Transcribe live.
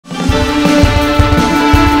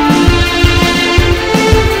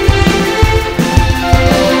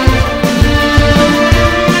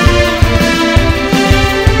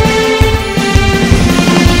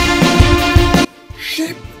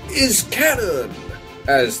Captain!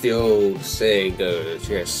 As the old saying goes,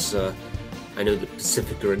 yes, I know that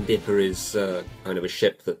Pacifica and Dipper is kind of a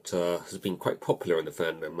ship that has been quite popular in the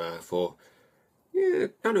fandom for,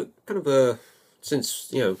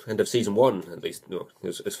 since, end of season 1, at least,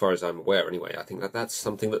 as far as I'm aware anyway. I think that's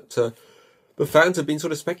something that the fans have been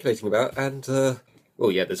sort of speculating about, and,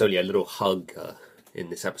 there's only a little hug in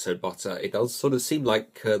this episode, but it does sort of seem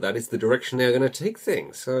like that is the direction they're going to take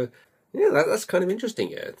things, so... Yeah, that's kind of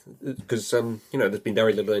interesting, yeah, because, there's been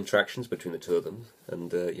very little interactions between the two of them, and,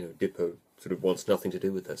 Dipper sort of wants nothing to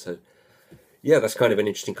do with her, so, yeah, that's kind of an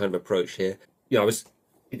interesting kind of approach here. I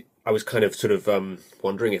was kind of sort of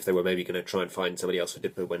wondering if they were maybe going to try and find somebody else for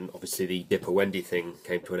Dipper when, obviously, the Dipper-Wendy thing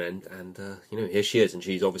came to an end, and, here she is, and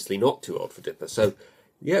she's obviously not too old for Dipper, so...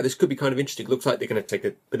 Yeah, this could be kind of interesting. It looks like they're going to take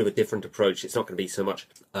a bit of a different approach. It's not going to be so much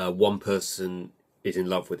one person is in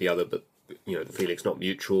love with the other, but the feeling's not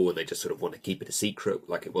mutual and they just sort of want to keep it a secret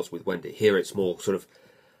like it was with Wendy. Here it's more sort of,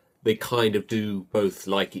 they kind of do both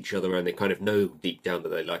like each other and they kind of know deep down that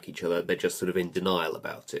they like each other. They're just sort of in denial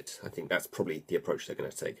about it. I think that's probably the approach they're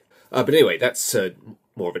going to take. But anyway, that's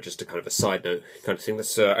more of just a kind of a side note kind of thing.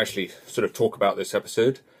 Let's actually sort of talk about this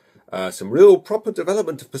episode. Some real proper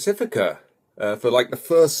development of Pacifica. For like the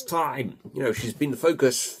first time, she's been the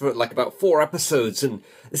focus for like about 4 episodes, and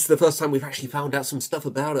this is the first time we've actually found out some stuff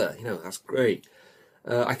about her. That's great.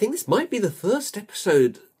 I think this might be the first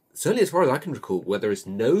episode, certainly as far as I can recall, where there is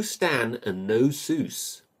no Stan and no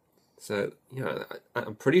Seuss. So,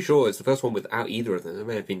 I'm pretty sure it's the first one without either of them. There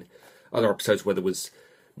may have been other episodes where there was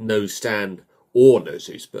no Stan or no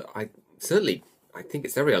Seuss, but I think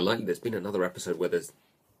it's very unlikely there's been another episode where there's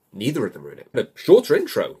neither of them are in it. A shorter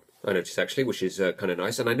intro, I noticed, actually, which is kind of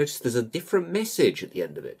nice, and I noticed there's a different message at the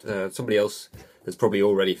end of it. Somebody else has probably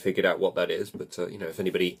already figured out what that is, but, if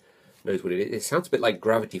anybody knows what it is, it sounds a bit like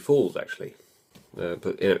Gravity Falls, actually.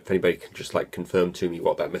 But if anybody can just, confirm to me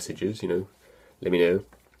what that message is, let me know.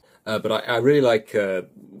 But I really like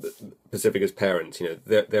Pacifica's parents,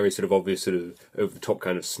 they're very sort of obvious, sort of over-the-top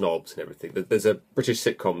kind of snobs and everything. There's a British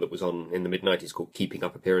sitcom that was on in the mid-90s called Keeping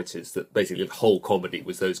Up Appearances that basically the whole comedy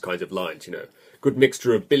was those kinds of lines, good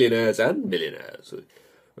mixture of billionaires and millionaires. Or,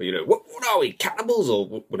 what are we, cannibals? Or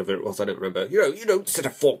whatever it was, I don't remember. You don't set a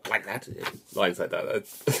fork like that. Lines like that.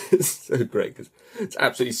 It's so great, because it's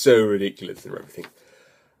absolutely so ridiculous and everything.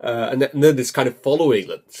 And then this kind of following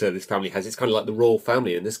that this family has, it's kind of like the royal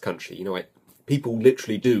family in this country. People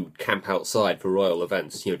literally do camp outside for royal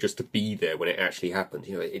events, just to be there when it actually happens.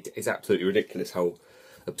 It's absolutely ridiculous how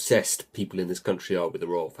obsessed people in this country are with the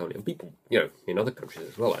royal family. And people, in other countries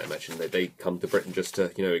as well, I imagine, they come to Britain just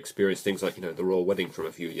to, experience things like, the royal wedding from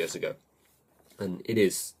a few years ago. And it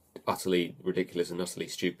is utterly ridiculous and utterly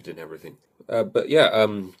stupid and everything.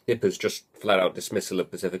 Dipper's just flat-out dismissal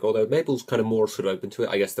of Pacifica, although Mabel's kind of more sort of open to it.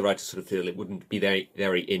 I guess the writers sort of feel it wouldn't be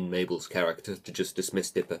very in Mabel's character to just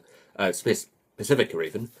dismiss Pacifica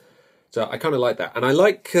even. So I kind of like that. And I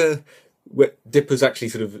like where Dipper's actually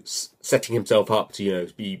sort of setting himself up to,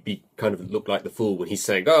 be kind of look like the fool when he's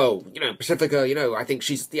saying, oh, Pacifica, I think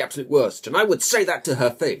she's the absolute worst, and I would say that to her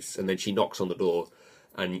face. And then she knocks on the door,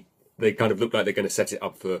 and they kind of look like they're going to set it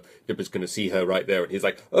up for Dipper's going to see her right there, and he's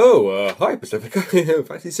like, oh, hi, Pacifica,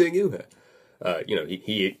 fancy seeing you here.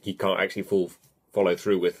 He can't actually follow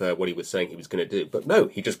through with what he was saying he was going to do. But no,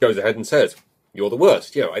 he just goes ahead and says, you're the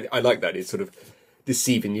worst. I like that. It's sort of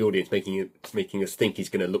deceiving the audience, making us think he's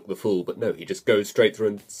going to look the fool, but no, he just goes straight through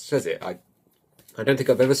and says it. I don't think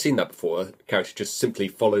I've ever seen that before. A character just simply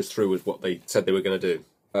follows through with what they said they were going to do.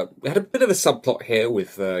 We had a bit of a subplot here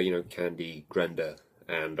with, Candy, Grenda,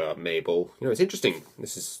 and Mabel. It's interesting.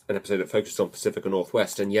 This is an episode that focuses on Pacifica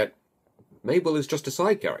Northwest, and yet Mabel is just a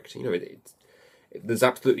side character. There's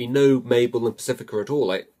absolutely no Mabel and Pacifica at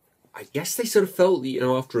all. I guess they sort of felt,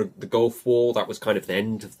 after the Gulf War, that was kind of the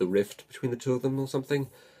end of the rift between the two of them or something.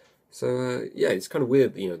 So, it's kind of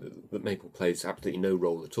weird, that Mabel plays absolutely no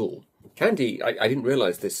role at all. Candy, I didn't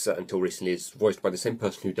realise this until recently, is voiced by the same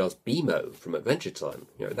person who does BMO from Adventure Time.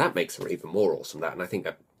 That makes her even more awesome, that, and I think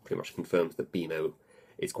that pretty much confirms that BMO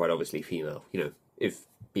is quite obviously female. If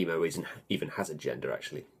BMO even has a gender,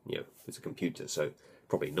 actually. It's a computer, so...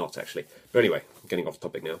 Probably not, actually. But anyway, getting off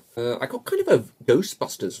topic now. I got kind of a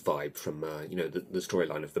Ghostbusters vibe from, the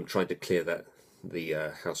storyline of them trying to clear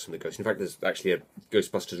the house from the ghost. In fact, there's actually a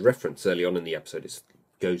Ghostbusters reference early on in the episode. It's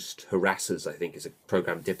Ghost Harassers, I think, is a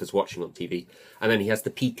program Dipper's watching on TV. And then he has the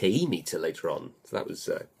PKE meter later on. So that was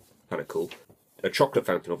kind of cool. A chocolate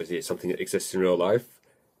fountain, obviously, is something that exists in real life.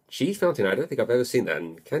 Cheese fountain, I don't think I've ever seen that.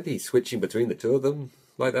 And Candy switching between the two of them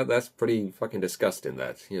like that, that's pretty fucking disgusting,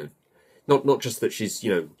 that, Not just that she's,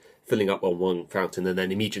 filling up on one fountain and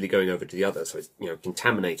then immediately going over to the other, so it's, you know,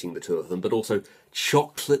 contaminating the two of them, but also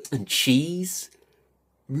chocolate and cheese.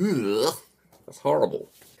 Ugh, that's horrible.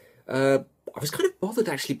 I was kind of bothered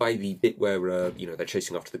actually by the bit where, you know, they're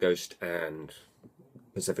chasing after the ghost and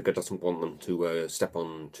Pacifica doesn't want them to step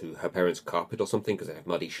onto her parents' carpet or something because they have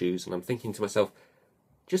muddy shoes, and I'm thinking to myself,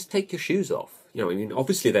 just take your shoes off. You know, I mean,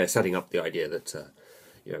 obviously they're setting up the idea that,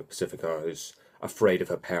 you know, Pacifica is afraid of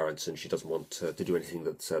her parents and she doesn't want to do anything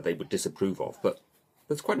that they would disapprove of, but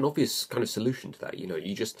that's quite an obvious kind of solution to that. You know,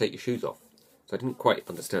 you just take your shoes off. So I didn't quite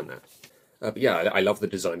understand that. But yeah, I love the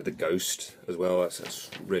design of the ghost as well. That's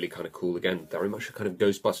really kind of cool. Again, very much a kind of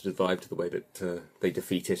Ghostbusters vibe to the way that they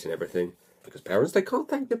defeat it and everything. Because parents, they can't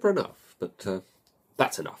thank Dipper enough. But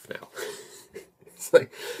that's enough now.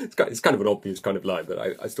 It's kind of an obvious kind of line, but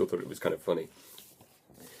I still thought it was kind of funny.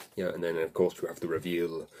 Yeah, and then of course we have the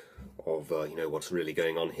reveal of you know, what's really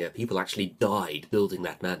going on here. People actually died building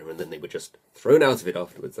that manor, and then they were just thrown out of it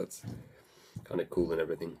afterwards. That's kind of cool and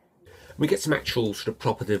everything. We get some actual sort of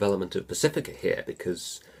proper development of Pacifica here,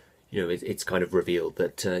 because, you know, it's kind of revealed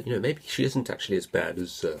that, you know, maybe she isn't actually as bad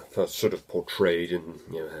as first sort of portrayed in,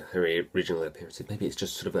 you know, her original appearance. Maybe it's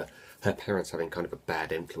just sort of her parents having kind of a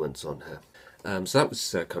bad influence on her. So that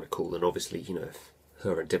was kind of cool, and obviously, you know, if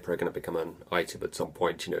her and Dipper are going to become an item at some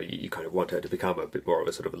point, you know, you kind of want her to become a bit more of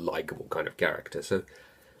a sort of a likeable kind of character. So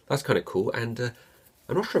that's kind of cool, and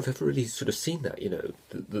I'm not sure if I've ever really sort of seen that, you know,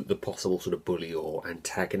 the possible sort of bully or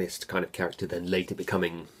antagonist kind of character then later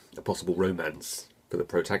becoming a possible romance for the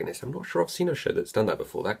protagonist. I'm not sure I've seen a show that's done that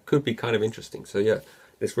before. That could be kind of interesting. So yeah,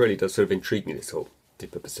 this really does sort of intrigue me, this whole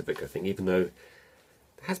Dipper Pacifica thing, even though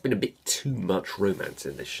there has been a bit too much romance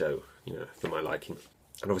in this show, you know, for my liking.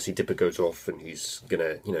 And obviously Dipper goes off and he's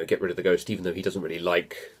gonna, you know, get rid of the ghost, even though he doesn't really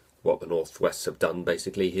like what the Northwests have done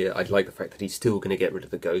basically here. I'd like the fact that he's still going to get rid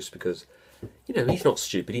of the ghost, because, you know, he's not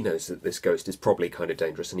stupid. He knows that this ghost is probably kind of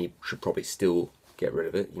dangerous and he should probably still get rid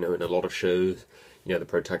of it. You know, in a lot of shows, you know, the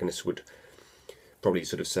protagonist would probably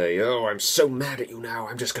sort of say, oh, I'm so mad at you now,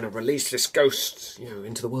 I'm just going to release this ghost, you know,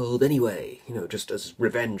 into the world anyway, you know, just as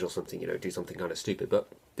revenge or something, you know, do something kind of stupid.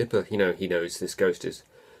 But Dipper, you know, he knows this ghost is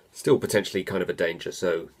still potentially kind of a danger,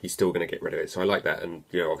 so he's still going to get rid of it. So I like that, and,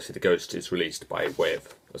 you know, obviously the ghost is released by way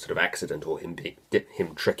of a sort of accident, or him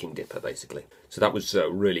tricking Dipper, basically. So that was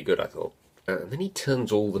really good, I thought. And then he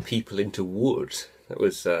turns all the people into wood. That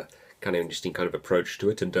was kind of interesting kind of approach to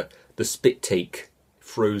it. And the spit take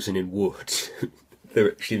frozen in wood.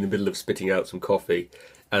 They're actually in the middle of spitting out some coffee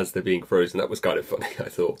as they're being frozen. That was kind of funny, I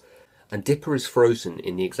thought. And Dipper is frozen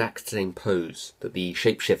in the exact same pose that the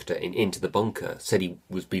shapeshifter in Into the Bunker said he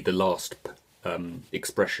would be the last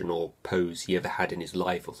expression or pose he ever had in his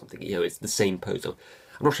life or something. You know, it's the same pose. I'm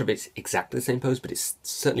not sure if it's exactly the same pose, but it's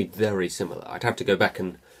certainly very similar. I'd have to go back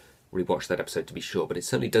and rewatch that episode to be sure, but it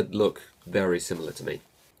certainly did look very similar to me.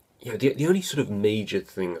 You know, the only sort of major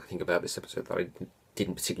thing I think about this episode that I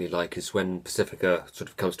didn't particularly like is when Pacifica sort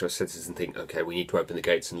of comes to her senses and think, okay, we need to open the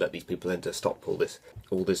gates and let these people enter, stop all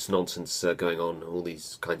this nonsense going on, all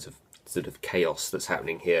these kinds of sort of chaos that's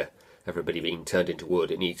happening here, everybody being turned into wood,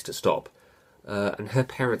 it needs to stop. And her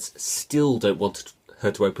parents still don't want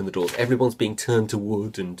her to open the doors. Everyone's being turned to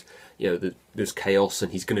wood, and, you know, there's chaos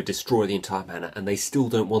and he's going to destroy the entire manor, and they still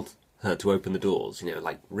don't want her to open the doors. You know,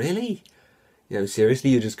 like, really? You know, seriously,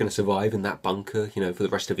 you're just going to survive in that bunker, you know, for the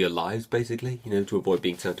rest of your lives, basically, you know, to avoid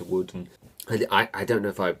being turned to wood. And I don't know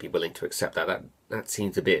if I'd be willing to accept that. That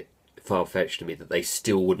seems a bit far-fetched to me, that they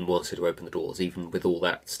still wouldn't want her to open the doors, even with all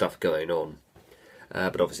that stuff going on.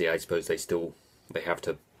 But obviously, I suppose they have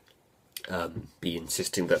to be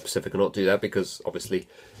insisting that Pacifica not do that, because obviously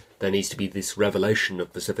there needs to be this revelation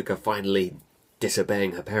of Pacifica finally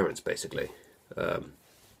disobeying her parents, basically.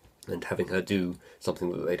 And having her do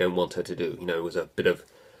something that they don't want her to do. You know, it was a bit of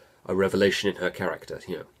a revelation in her character,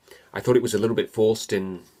 you know. I thought it was a little bit forced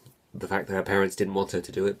in the fact that her parents didn't want her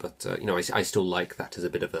to do it, but, you know, I still like that as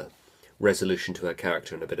a bit of a resolution to her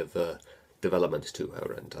character and a bit of development to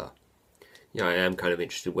her. And, yeah, I am kind of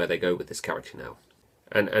interested where they go with this character now.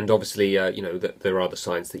 And obviously, you know, there are the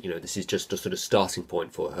signs that, you know, this is just a sort of starting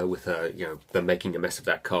point for her, with her, you know, them making a mess of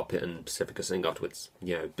that carpet and Pacifica saying afterwards,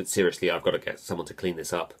 you know, but seriously, I've got to get someone to clean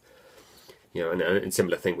this up. You know, and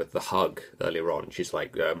similar thing with the hug earlier on. She's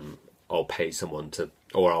like, I'll pay someone to,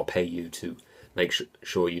 or I'll pay you to make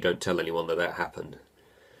sure you don't tell anyone that happened.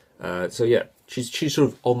 So yeah, she's sort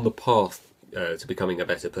of on the path to becoming a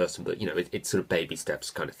better person, but, you know, it's sort of baby steps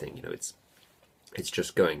kind of thing. You know, it's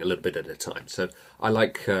just going a little bit at a time. So I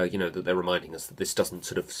like, you know, that they're reminding us that this doesn't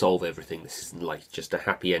sort of solve everything. This isn't like just a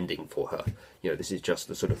happy ending for her. You know, this is just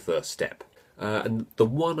the sort of first step. And the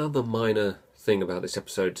one other minor thing about this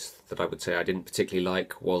episode that I would say I didn't particularly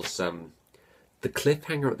like was the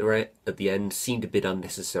cliffhanger at the end seemed a bit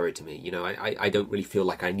unnecessary to me. You know, I don't really feel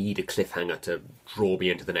like I need a cliffhanger to draw me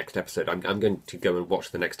into the next episode. I'm going to go and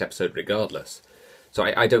watch the next episode regardless. So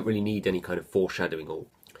I don't really need any kind of foreshadowing or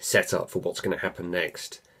setup for what's going to happen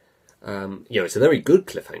next. You know, it's a very good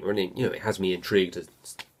cliffhanger, and it has me intrigued,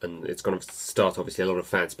 and it's going to start obviously a lot of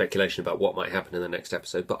fan speculation about what might happen in the next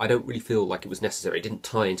episode. But I don't really feel like it was necessary. It didn't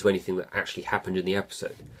tie into anything that actually happened in the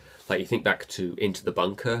episode. Like, you think back to Into the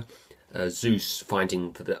Bunker, Zeus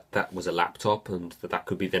finding that was a laptop and that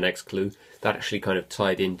could be the next clue. That actually kind of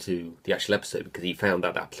tied into the actual episode because he found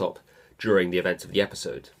that laptop during the events of the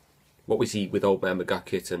episode. What we see with Old Man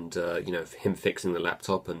McGucket and him fixing the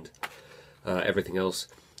laptop and everything else,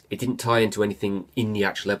 it didn't tie into anything in the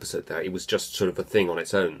actual episode there. It was just sort of a thing on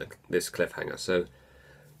its own, this cliffhanger. So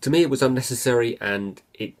to me it was unnecessary, and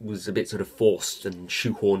it was a bit sort of forced and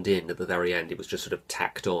shoehorned in at the very end. It was just sort of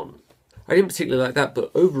tacked on. I didn't particularly like that,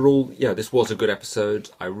 but overall, yeah, this was a good episode.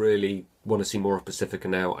 I really want to see more of Pacifica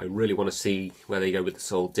now. I really want to see where they go with this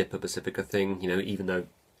whole Dipper Pacifica thing, even though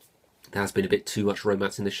there has been a bit too much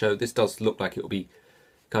romance in the show. This does look like it will be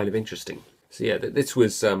kind of interesting. So yeah, this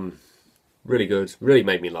was really good. Really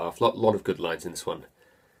made me laugh. Lot of good lines in this one.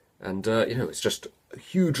 And, it's just a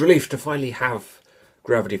huge relief to finally have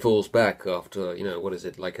Gravity Falls back after, what is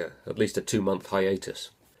it, like at least a 2-month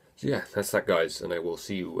hiatus. So yeah, that's that, guys, and I will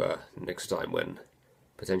see you next time when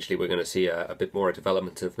potentially we're going to see a bit more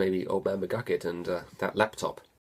development of maybe Old Man McGucket and that laptop.